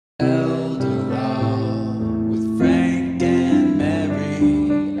Eldorado with Frank and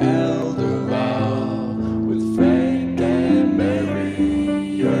Mary. Eldorado with Frank and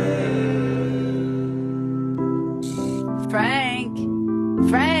Mary. Yeah. Frank,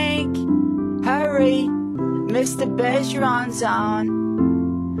 hurry. Mr. Bergeron's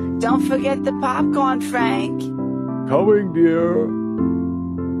on. Don't forget the popcorn, Frank. Coming, dear.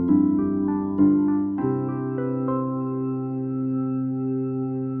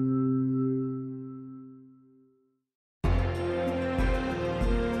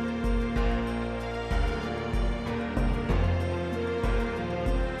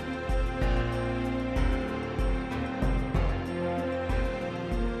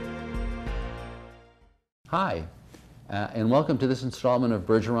 Hi, and welcome to this installment of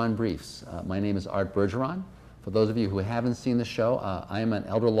Bergeron Briefs. My name is Art Bergeron. For those of you who haven't seen the show, I am an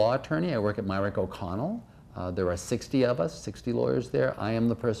elder law attorney. I work at Myrick O'Connell. There are 60 of us, 60 lawyers there. I am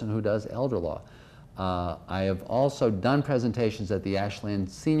the person who does elder law. I have also done presentations at the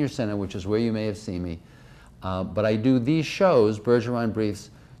Ashland Senior Center, which is where you may have seen me. But I do these shows, Bergeron Briefs,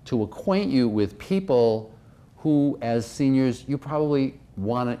 to acquaint you with people who, as seniors, you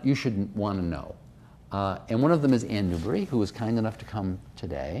should want to know. And one of them is Newberry, who was kind enough to come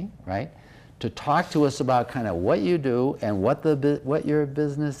today, right, to talk to us about kind of what you do and what your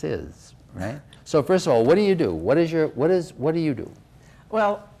business is, right? So first of all, what do you do? What do you do?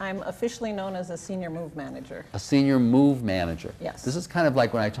 Well, I'm officially known as a senior move manager. A senior move manager. Yes. This is kind of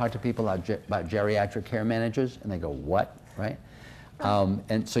like when I talk to people about geriatric care managers, and they go, "What?" Right?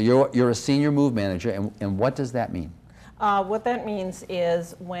 And so you're a senior move manager, and what does that mean? What that means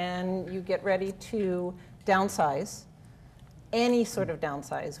is when you get ready to downsize, any sort of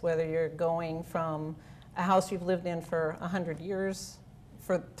downsize, whether you're going from a house you've lived in for 100 years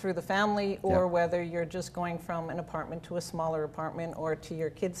through the family, or whether you're just going from an apartment to a smaller apartment or to your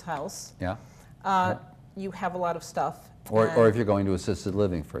kid's house, you have a lot of stuff. Or if you're going to assisted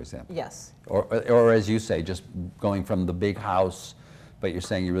living, for example. Yes. Or as you say, just going from the big house, but you're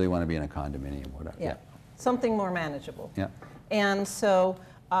saying you really want to be in a condominium, whatever. Yeah. Something more manageable. Yeah. And so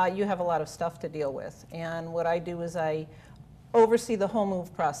you have a lot of stuff to deal with. And what I do is I oversee the whole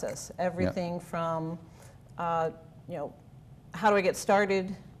move process. Everything from, how do I get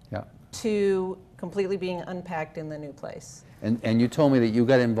started to completely being unpacked in the new place. And you told me that you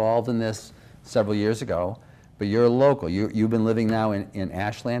got involved in this several years ago, but you're a local. You've been living now in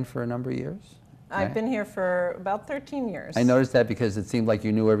Ashland for a number of years? I've been here for about 13 years. I noticed that because it seemed like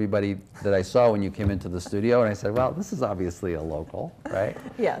you knew everybody that I saw when you came into the studio, and I said, well, this is obviously a local, right?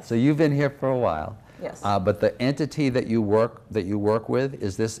 Yes. So you've been here for a while. Yes. But the entity that you work with,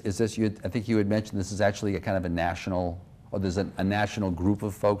 is this I think you had mentioned this is actually a kind of a national, or there's a national group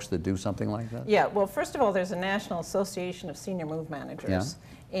of folks that do something like that? Yeah, well, first of all, there's a National Association of Senior Move Managers.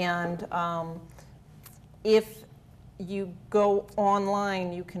 Yeah. And if you go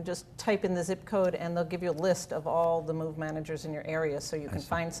online, you can just type in the zip code and they'll give you a list of all the move managers in your area so you can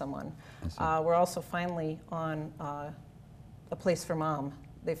find someone. We're also finally on A Place for Mom.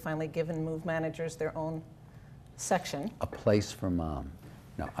 They've finally given move managers their own section. A Place for Mom.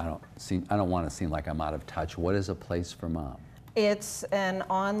 No, I don't want to seem like I'm out of touch. What is A Place for Mom? It's an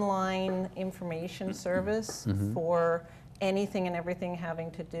online information service for anything and everything having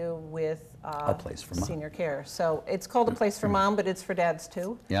to do with A Place for Mom. Senior care. So it's called A Place for Mom, but it's for dads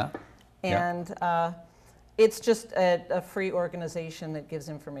too. Yeah. And it's just a free organization that gives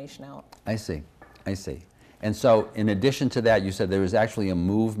information out. I see. And so in addition to that, you said there was actually a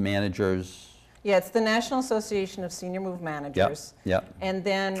move managers. Yeah, it's the National Association of Senior Move Managers. Yep. And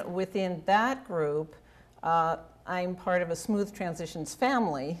then within that group, I'm part of a Smooth Transitions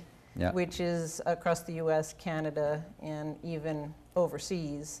family, which is across the US, Canada, and even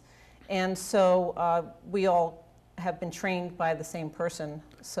overseas. And so we all have been trained by the same person,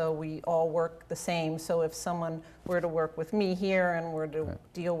 so we all work the same. So if someone were to work with me here and were to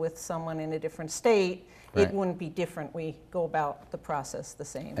deal with someone in a different state, it wouldn't be different. We go about the process the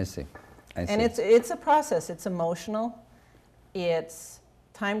same. I see. And it's a process. It's emotional. It's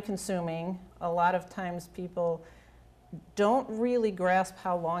time-consuming. A lot of times people don't really grasp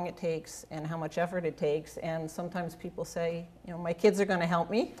how long it takes and how much effort it takes, and sometimes people say, my kids are going to help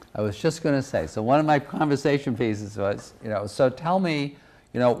me. I was just going to say, so one of my conversation pieces was, so tell me,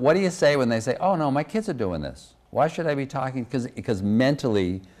 what do you say when they say, oh no, my kids are doing this? Why should I be talking? Because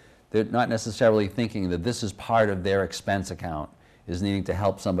mentally, they're not necessarily thinking that this is part of their expense account, is needing to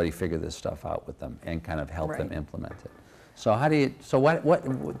help somebody figure this stuff out with them and kind of help them implement it. So how do you,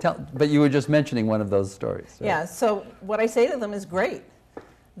 but you were just mentioning one of those stories. Right? Yeah, so what I say to them is great.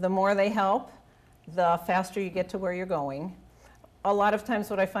 The more they help, the faster you get to where you're going. a lot of times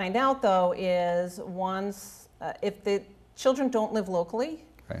what I find out though is once, if the children don't live locally,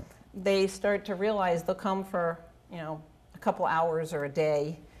 Right. they start to realize they'll come for, you know, a couple hours or a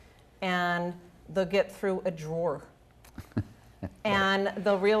day, and they'll get through a drawer. And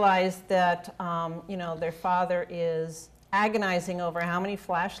they'll realize that, you know, their father is agonizing over how many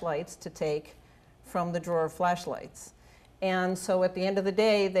flashlights to take from the drawer of flashlights. And so at the end of the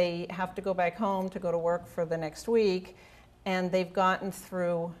day, they have to go back home to go to work for the next week, and they've gotten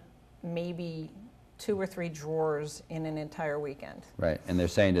through maybe 2 or 3 drawers in an entire weekend. Right, and they're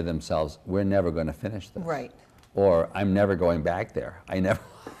saying to themselves, we're never going to finish this. Right. Or I'm never going back there. I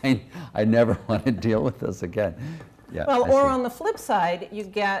never want to deal with this again. Yeah, Well, I or see. on the flip side, you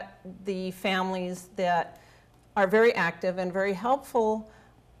get the families that are very active and very helpful,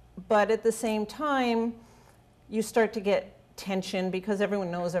 but at the same time, you start to get tension because everyone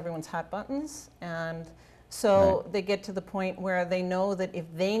knows everyone's hot buttons, and so Right. they get to the point where they know that if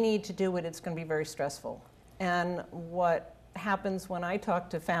they need to do it, it's going to be very stressful. And what happens when I talk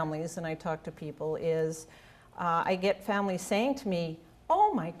to families and I talk to people is I get families saying to me,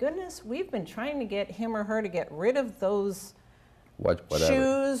 oh my goodness, we've been trying to get him or her to get rid of those Whatever.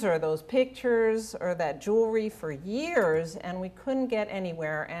 shoes or those pictures or that jewelry for years, and we couldn't get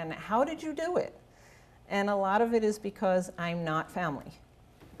anywhere. And how did you do it? And a lot of it is because I'm not family.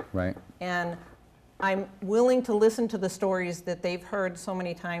 Right. And I'm willing to listen to the stories that they've heard so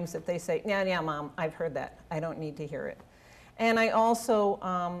many times that they say, yeah, Mom, I've heard that. I don't need to hear it. And I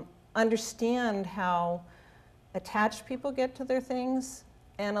also understand how attached people get to their things.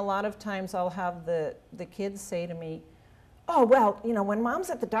 And a lot of times I'll have the kids say to me, oh, well, you know, when Mom's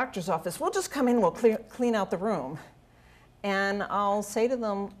at the doctor's office, we'll just come in, we'll clean out the room. And I'll say to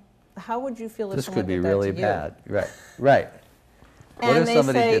them, how would you feel if This someone could be did that really to you? bad. Right. Right. What And if they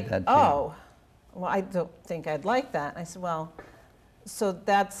somebody say, did that to you? oh, well, I don't think I'd like that. I said, well, so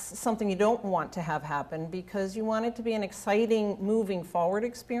that's something you don't want to have happen because you want it to be an exciting, moving forward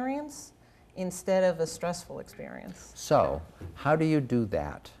experience instead of a stressful experience. So, how do you do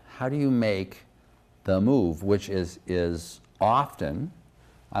that? How do you make the move, which is often,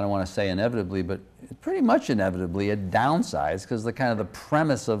 I don't want to say inevitably, but pretty much inevitably a downsize, because the kind of the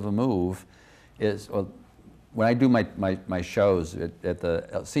premise of a move is, well, when I do my shows at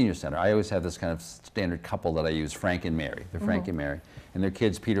the senior center, I always have this kind of standard couple that I use, Frank and Mary. They're Frank and Mary, and their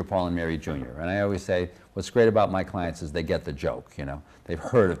kids, Peter, Paul, and Mary Jr. And I always say, what's great about my clients is they get the joke, you know. They've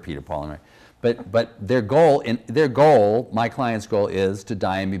heard of Peter, Paul, and Mary. But their goal, my client's goal, is to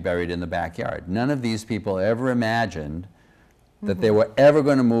die and be buried in the backyard. None of these people ever imagined that they were ever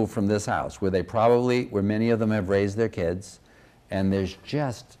going to move from this house, where many of them have raised their kids, and there's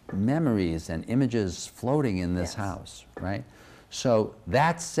just memories and images floating in this house, right? So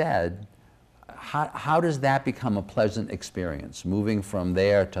that said, how does that become a pleasant experience, moving from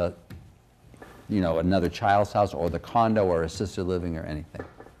there to, you know, another child's house or the condo or assisted living or anything?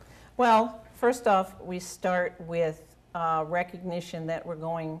 Well, first off, we start with recognition that we're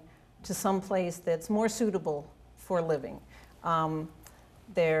going to some place that's more suitable for living.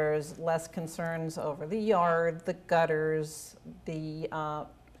 There's less concerns over the yard, the gutters, the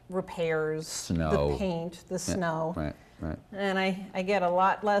repairs, Snow. the paint, the snow. Right, right. And I get a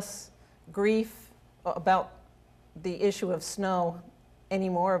lot less grief about the issue of snow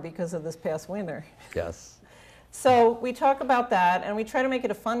anymore because of this past winter. Yes. So we talk about that, and we try to make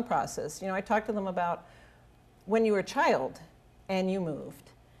it a fun process. You know, I talk to them about when you were a child and you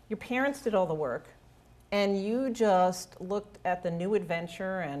moved. Your parents did all the work, and you just looked at the new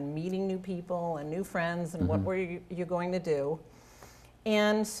adventure and meeting new people and new friends and what were you going to do.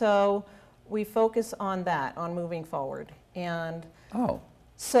 And so we focus on that, on moving forward. And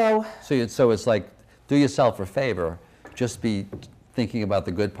so it's like, do yourself a favor, just be thinking about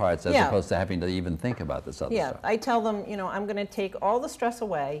the good parts as opposed to having to even think about this other stuff. I tell them, you know, I'm going to take all the stress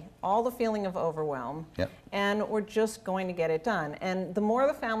away, all the feeling of overwhelm, and we're just going to get it done. And the more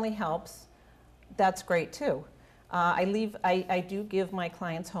the family helps, that's great too. I do give my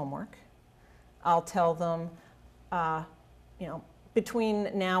clients homework. I'll tell them, you know,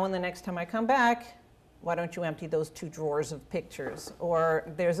 between now and the next time I come back, why don't you empty those 2 drawers of pictures?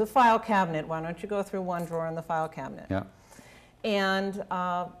 Or there's a file cabinet, why don't you go through one drawer in the file cabinet? Yeah. And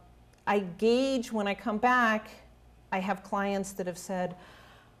I gauge when I come back. I have clients that have said,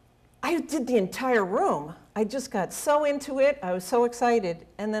 I did the entire room. I just got so into it. I was so excited.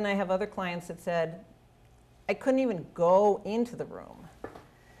 And then I have other clients that said, I couldn't even go into the room.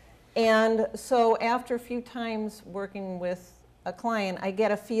 And so after a few times working with a client, I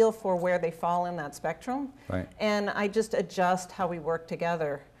get a feel for where they fall in that spectrum. Right. And I just adjust how we work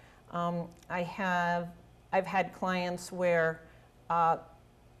together. I've had clients where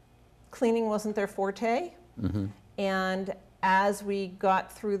cleaning wasn't their forte. And as we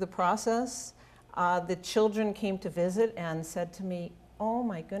got through the process, the children came to visit and said to me, "Oh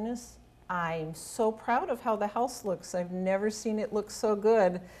my goodness, I'm so proud of how the house looks. I've never seen it look so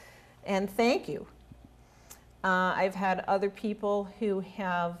good, and thank you." I've had other people who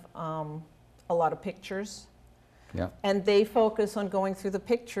have a lot of pictures, and they focus on going through the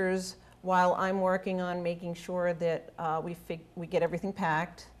pictures while I'm working on making sure that we get everything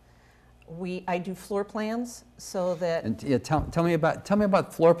packed. I do floor plans so that. And yeah, tell me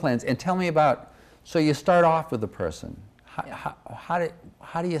about floor plans, and tell me about, so you start off with the person. How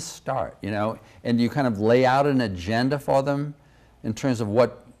do you start, you know? And you kind of lay out an agenda for them in terms of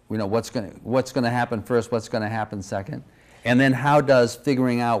what, you know, what's going to happen first, what's going to happen second, and then how does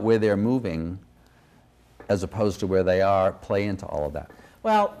figuring out where they're moving as opposed to where they are play into all of that?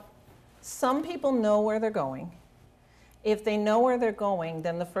 Well, some people know where they're going. If they know where they're going,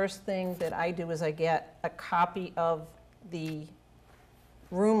 then the first thing that I do is I get a copy of the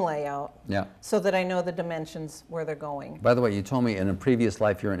room layout, so that I know the dimensions where they're going. By the way, you told me in a previous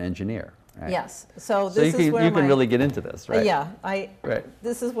life you're an engineer, right? Yes. So this is where you can really get into this, right? Yeah. Right.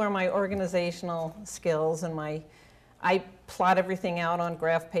 This is where my organizational skills and I plot everything out on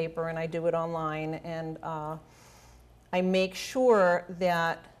graph paper, and I do it online, and I make sure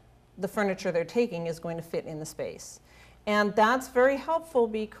that the furniture they're taking is going to fit in the space. And that's very helpful,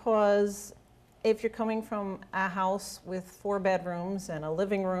 because if you're coming from a house with 4 bedrooms and a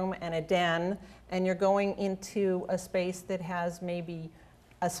living room and a den, and you're going into a space that has maybe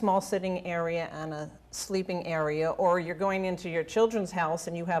a small sitting area and a sleeping area, or you're going into your children's house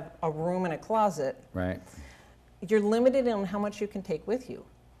and you have a room and a closet, right, you're limited on how much you can take with you.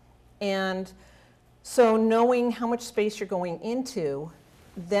 And so knowing how much space you're going into,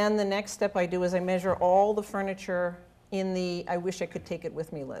 then the next step I do is I measure all the furniture in the "I wish I could take it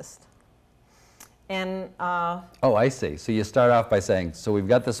with me" list. And oh, I see. So you start off by saying, so we've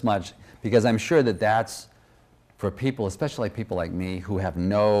got this much, because I'm sure that that's for people, especially people like me, who have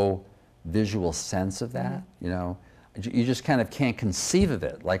no visual sense of that. You know, you just kind of can't conceive of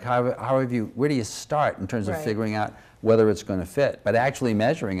it. Like where do you start in terms of figuring out whether it's going to fit? But actually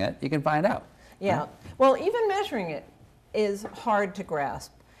measuring it, you can find out. Yeah. Right? Well, even measuring it is hard to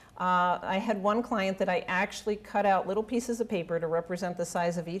grasp. I had one client that I actually cut out little pieces of paper to represent the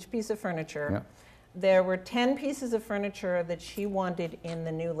size of each piece of furniture. There were 10 pieces of furniture that she wanted in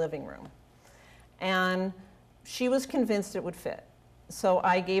the new living room, and she was convinced it would fit. So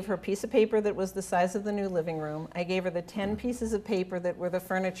I gave her a piece of paper that was the size of the new living room. I gave her the 10 pieces of paper that were the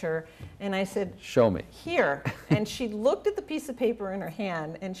furniture, and I said, "Show me." Here. And she looked at the piece of paper in her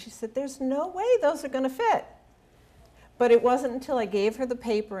hand, and she said, "There's no way those are going to fit." But it wasn't until I gave her the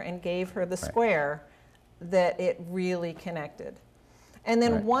paper and gave her the square that it really connected. And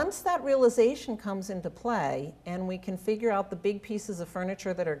then once that realization comes into play and we can figure out the big pieces of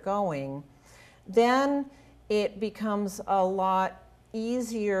furniture that are going, then it becomes a lot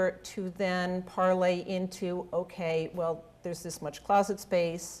easier to then parlay into, okay, well, there's this much closet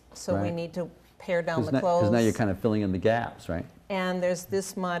space, so we need to pare down the clothes. Because now you're kind of filling in the gaps, right? And there's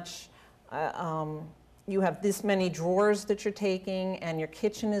this much, you have this many drawers that you're taking, and your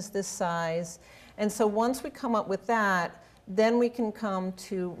kitchen is this size. And so once we come up with that, then we can come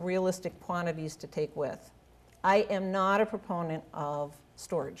to realistic quantities to take with. I am not a proponent of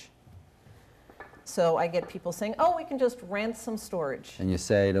storage. So I get people saying, "Oh, we can just rent some storage." And you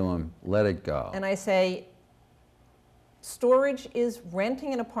say to them, "Let it go." And I say, storage is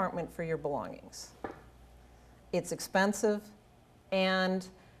renting an apartment for your belongings. It's expensive, and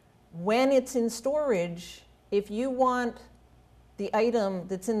when it's in storage, if you want the item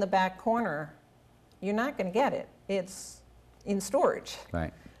that's in the back corner, you're not going to get it. It's in storage.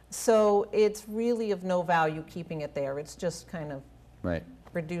 Right. So it's really of no value keeping it there. It's just kind of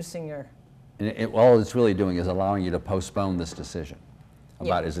reducing your... And all it's really doing is allowing you to postpone this decision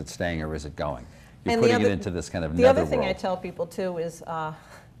about is it staying or is it going. You're putting it into this kind of netherworld. The other thing I tell people too is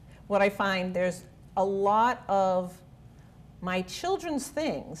what I find, there's a lot of my children's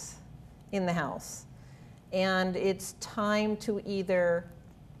things in the house, and it's time to either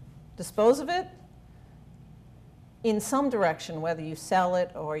dispose of it in some direction, whether you sell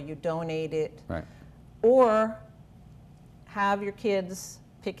it or you donate it, or have your kids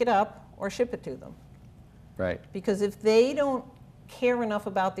pick it up or ship it to them. Right. Because if they don't care enough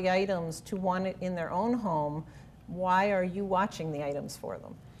about the items to want it in their own home, why are you watching the items for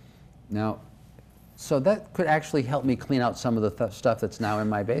them? Now, so that could actually help me clean out some of the stuff that's now in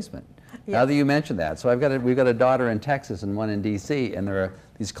my basement. Now that you mentioned that. So we've got a daughter in Texas and one in DC, and there are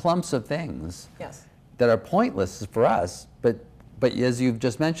these clumps of things that are pointless for us, but But as you've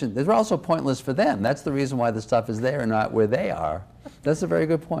just mentioned, they're also pointless for them. That's the reason why the stuff is there and not where they are. That's a very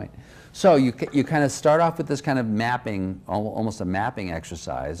good point. So you kind of start off with this kind of mapping, almost a mapping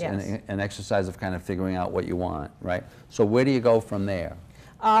exercise, Yes. and an exercise of kind of figuring out what you want, right? So where do you go from there?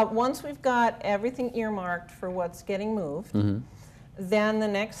 Once we've got everything earmarked for what's getting moved, then the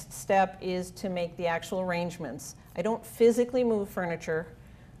next step is to make the actual arrangements. I don't physically move furniture,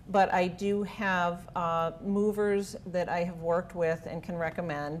 but I do have movers that I have worked with and can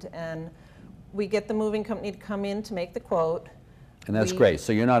recommend, and we get the moving company to come in to make the quote. And that's great.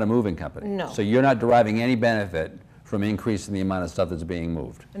 So you're not a moving company. No. So you're not deriving any benefit from increasing the amount of stuff that's being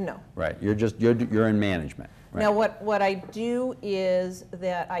moved. No. Right. You're in management. Right. Now what I do is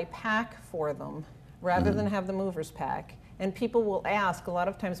that I pack for them rather than have the movers pack. And people will ask, a lot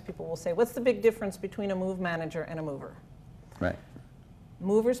of times people will say, what's the big difference between a move manager and a mover? Right.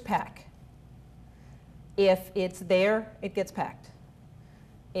 Movers pack. If it's there, it gets packed.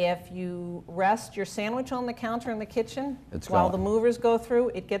 If you rest your sandwich on the counter in the kitchen while the movers go through,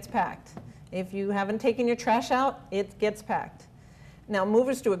 it gets packed. If you haven't taken your trash out, it gets packed. Now,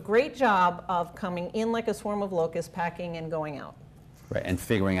 movers do a great job of coming in like a swarm of locusts, packing and going out. Right, and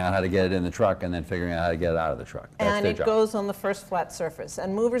figuring out how to get it in the truck and then figuring out how to get it out of the truck. That's And their it job. goes on the first flat surface.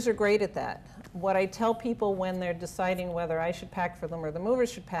 And movers are great at that. What I tell people when they're deciding whether I should pack for them or the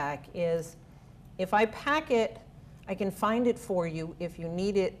movers should pack is, if I pack it, I can find it for you if you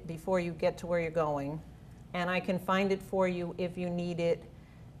need it before you get to where you're going. And I can find it for you if you need it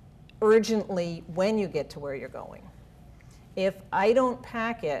urgently when you get to where you're going. If I don't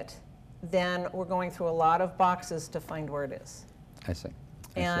pack it, then we're going through a lot of boxes to find where it is. I see.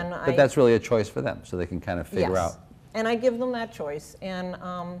 And But that's really a choice for them, so they can kind of figure out. And I give them that choice. And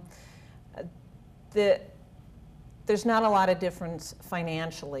there's not a lot of difference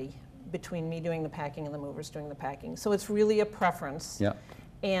financially between me doing the packing and the movers doing the packing. So it's really a preference. Yeah.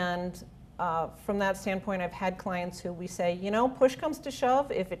 And from that standpoint, I've had clients who we say, you know, push comes to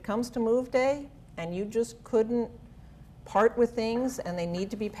shove, if it comes to move day and you just couldn't part with things and they need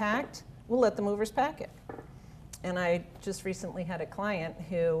to be packed, we'll let the movers pack it. And I just recently had a client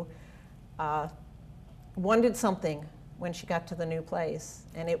who wanted something when she got to the new place,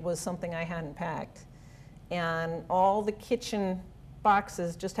 and it was something I hadn't packed. And all the kitchen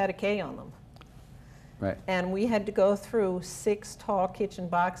boxes just had a K on them. Right. And we had to go through 6 tall kitchen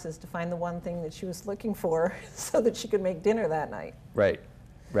boxes to find the one thing that she was looking for so that she could make dinner that night. Right.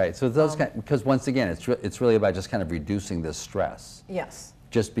 Right. So those because once again, it's really about just kind of reducing this stress. Yes.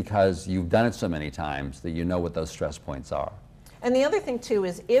 Just because you've done it so many times that you know what those stress points are. And the other thing too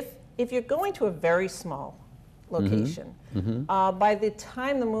is if you're going to a very small location, by the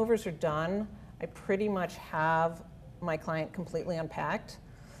time the movers are done, I pretty much have my client completely unpacked.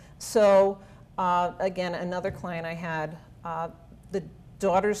 So again, another client I had, the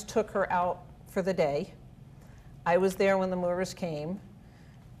daughters took her out for the day. I was there when the movers came.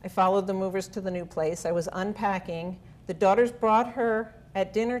 I followed the movers to the new place. I was unpacking. The daughters brought her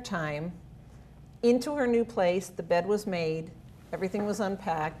at dinner time into her new place. The bed was made, everything was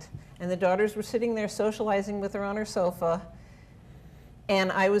unpacked, and the daughters were sitting there socializing with her on her sofa,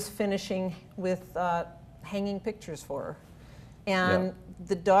 and I was finishing with hanging pictures for her. And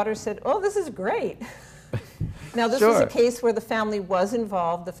the daughter said, oh, this is great. Now, this was a case where the family was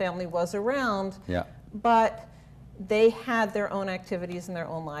involved, the family was around, but they had their own activities in their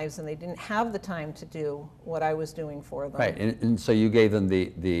own lives, and they didn't have the time to do what I was doing for them. Right, and so you gave them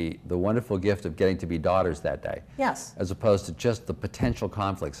the wonderful gift of getting to be daughters that day. Yes. As opposed to just the potential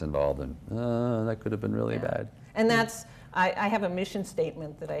conflicts involved, and that could have been really bad. And that's, I have a mission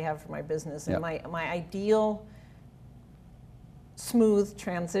statement that I have for my business, and my ideal smooth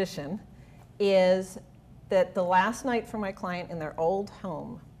transition is that the last night for my client in their old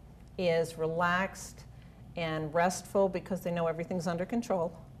home is relaxed and restful because they know everything's under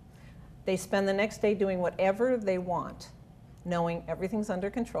control. They spend the next day doing whatever they want, knowing everything's under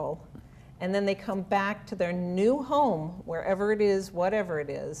control. And then they come back to their new home, wherever it is, whatever it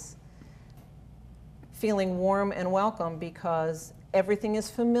is, feeling warm and welcome because everything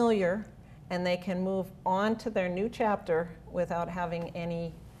is familiar and they can move on to their new chapter without having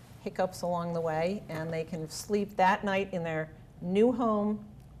any hiccups along the way, and they can sleep that night in their new home,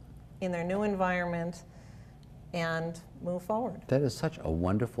 in their new environment, and move forward. That is such a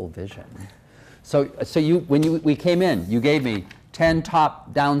wonderful vision. So when we came in, you gave me 10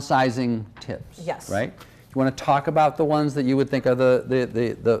 top downsizing tips. Yes. Right? You want to talk about the ones that you would think are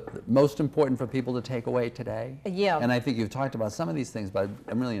the most important for people to take away today? Yeah. And I think you've talked about some of these things, but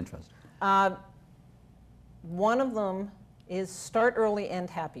I'm really interested. One of them is start early, end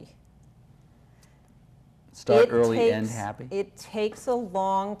happy. Start early, end happy? It takes a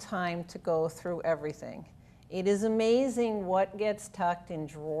long time to go through everything. It is amazing what gets tucked in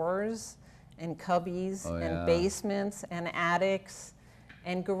drawers and cubbies and basements and attics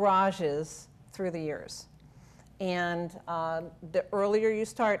and garages through the years. And the earlier you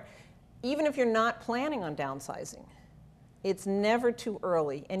start, even if you're not planning on downsizing, it's never too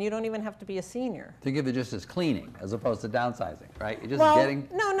early, and you don't even have to be a senior. Think of it just as cleaning as opposed to downsizing, right? You're just Well, getting...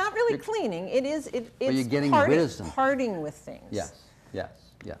 no, not really cleaning. It's you're getting rid of something. parting with things. Yes, yes,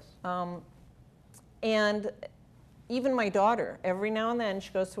 yes. And even my daughter, every now and then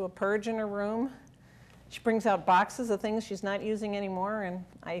she goes to a purge in her room. She brings out boxes of things she's not using anymore, and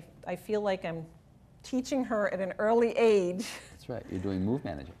I feel like I'm teaching her at an early age. That's right. You're doing move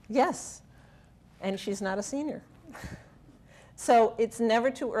managing. Yes, and she's not a senior. So it's never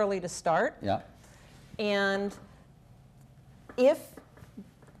too early to start. Yeah. And if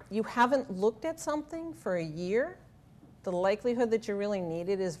you haven't looked at something for a year, the likelihood that you really need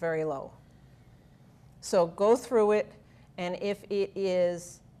it is very low. So go through it, and if it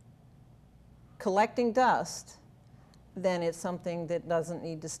is collecting dust, then it's something that doesn't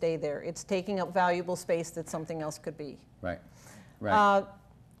need to stay there. It's taking up valuable space that something else could be. Right, right.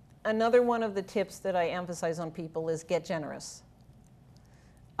 Another one of the tips that I emphasize on people is get generous.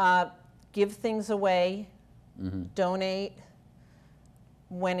 Give things away, donate.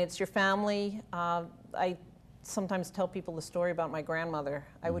 When it's your family, I sometimes tell people the story about my grandmother.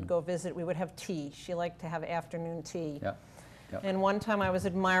 I would go visit, we would have tea. She liked to have afternoon tea. Yep. Yep. And one time I was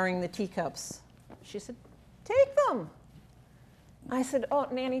admiring the teacups. She said, take them. I said, oh,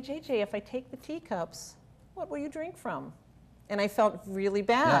 Nanny JJ, if I take the teacups, what will you drink from? And I felt really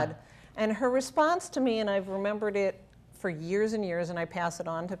bad. Yeah. And her response to me, and I've remembered it for years and years, and I pass it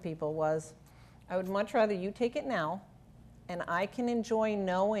on to people, was, I would much rather you take it now, and I can enjoy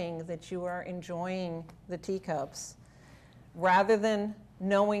knowing that you are enjoying the teacups, rather than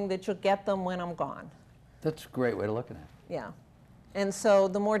knowing that you'll get them when I'm gone. That's a great way to look at it. Yeah. And so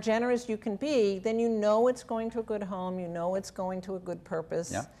the more generous you can be, then you know it's going to a good home, you know it's going to a good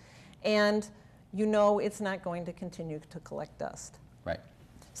purpose, yeah. And you know it's not going to continue to collect dust. Right.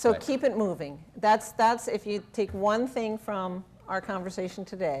 So right. Keep it moving. That's if you take one thing from our conversation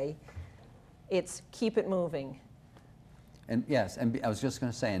today, it's keep it moving. And yes, and I was just going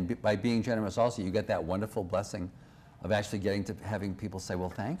to say, and by being generous also, you get that wonderful blessing of actually getting to having people say, well,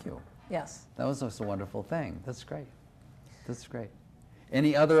 thank you. Yes. That was just a wonderful thing. That's great. That's great.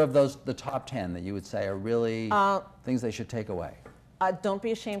 Any other of those, the top 10 that you would say are really things they should take away? Don't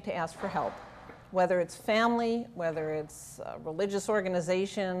be ashamed to ask for help. Whether it's family, whether it's religious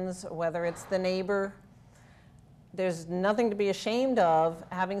organizations, whether it's the neighbor, there's nothing to be ashamed of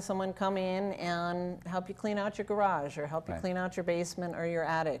having someone come in and help you clean out your garage or help you clean out your basement or your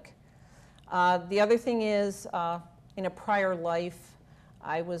attic. The other thing is, in a prior life,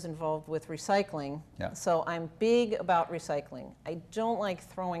 I was involved with recycling, so I'm big about recycling. I don't like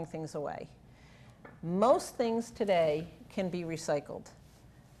throwing things away. Most things today can be recycled.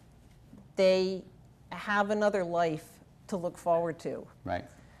 They have another life to look forward to. Right.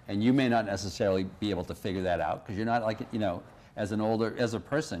 And you may not necessarily be able to figure that out because you're not like, you know, as a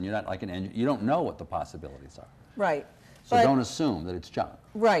person, you're not like an engineer. You don't know what the possibilities are. Right. So don't assume that it's junk.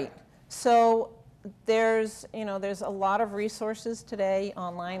 Right. So there's a lot of resources today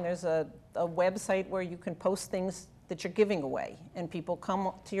online. There's a website where you can post things that you're giving away, and people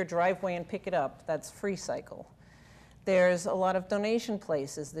come to your driveway and pick it up. That's FreeCycle. There's a lot of donation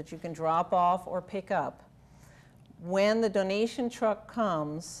places that you can drop off or pick up. When the donation truck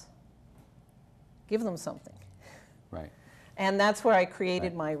comes, give them something. Right. And that's where I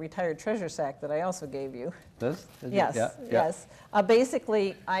created my retired treasure sack that I also gave you. This? Yes, yes.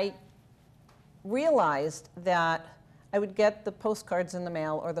 Basically, I realized that I would get the postcards in the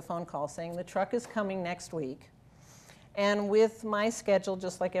mail or the phone call saying the truck is coming next week. And with my schedule,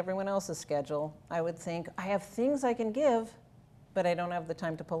 just like everyone else's schedule, I would think, I have things I can give, but I don't have the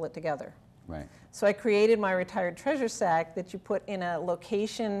time to pull it together. Right. So I created my retired treasure sack that you put in a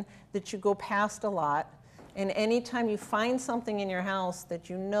location that you go past a lot. And anytime you find something in your house that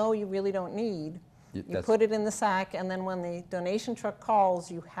you know you really don't need, you put it in the sack, and then when the donation truck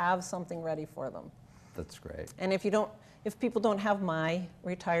calls, you have something ready for them. That's great. And if people don't have my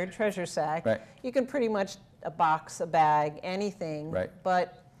retired treasure sack, you can pretty much a box, a bag, anything. Right.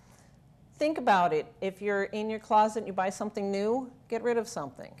 But think about it. If you're in your closet and you buy something new, get rid of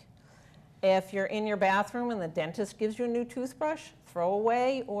something. If you're in your bathroom and the dentist gives you a new toothbrush, throw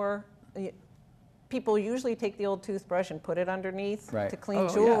away, or people usually take the old toothbrush and put it underneath to clean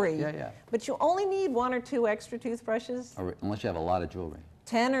jewelry. Yeah. But you only need 1 or 2 extra toothbrushes. Unless you have a lot of jewelry.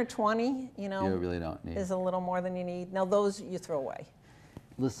 10 or 20, you know, You really don't need. is a little more than you need. Now those you throw away.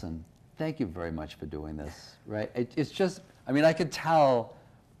 Listen, thank you very much for doing this, right? It's just, I mean, I could tell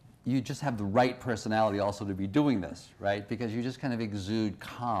you just have the right personality also to be doing this, right? Because you just kind of exude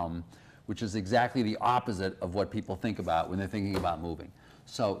calm, which is exactly the opposite of what people think about when they're thinking about moving.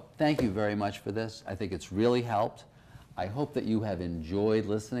 So thank you very much for this. I think it's really helped. I hope that you have enjoyed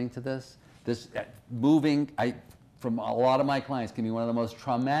listening to this. Moving, from a lot of my clients, can be one of the most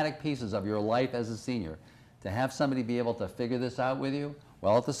traumatic pieces of your life as a senior. To have somebody be able to figure this out with you,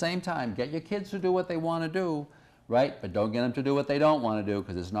 well, at the same time, get your kids to do what they want to do, right? But don't get them to do what they don't want to do,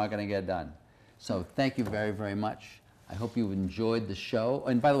 because it's not going to get done. So thank you very, very much. I hope you've enjoyed the show.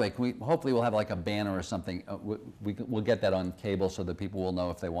 And by the way, hopefully we'll have like a banner or something. We'll get that on cable so that people will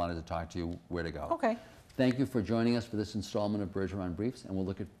know if they wanted to talk to you where to go. Okay. Thank you for joining us for this installment of Bergeron Briefs, and we'll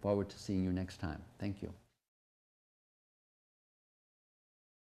look forward to seeing you next time. Thank you.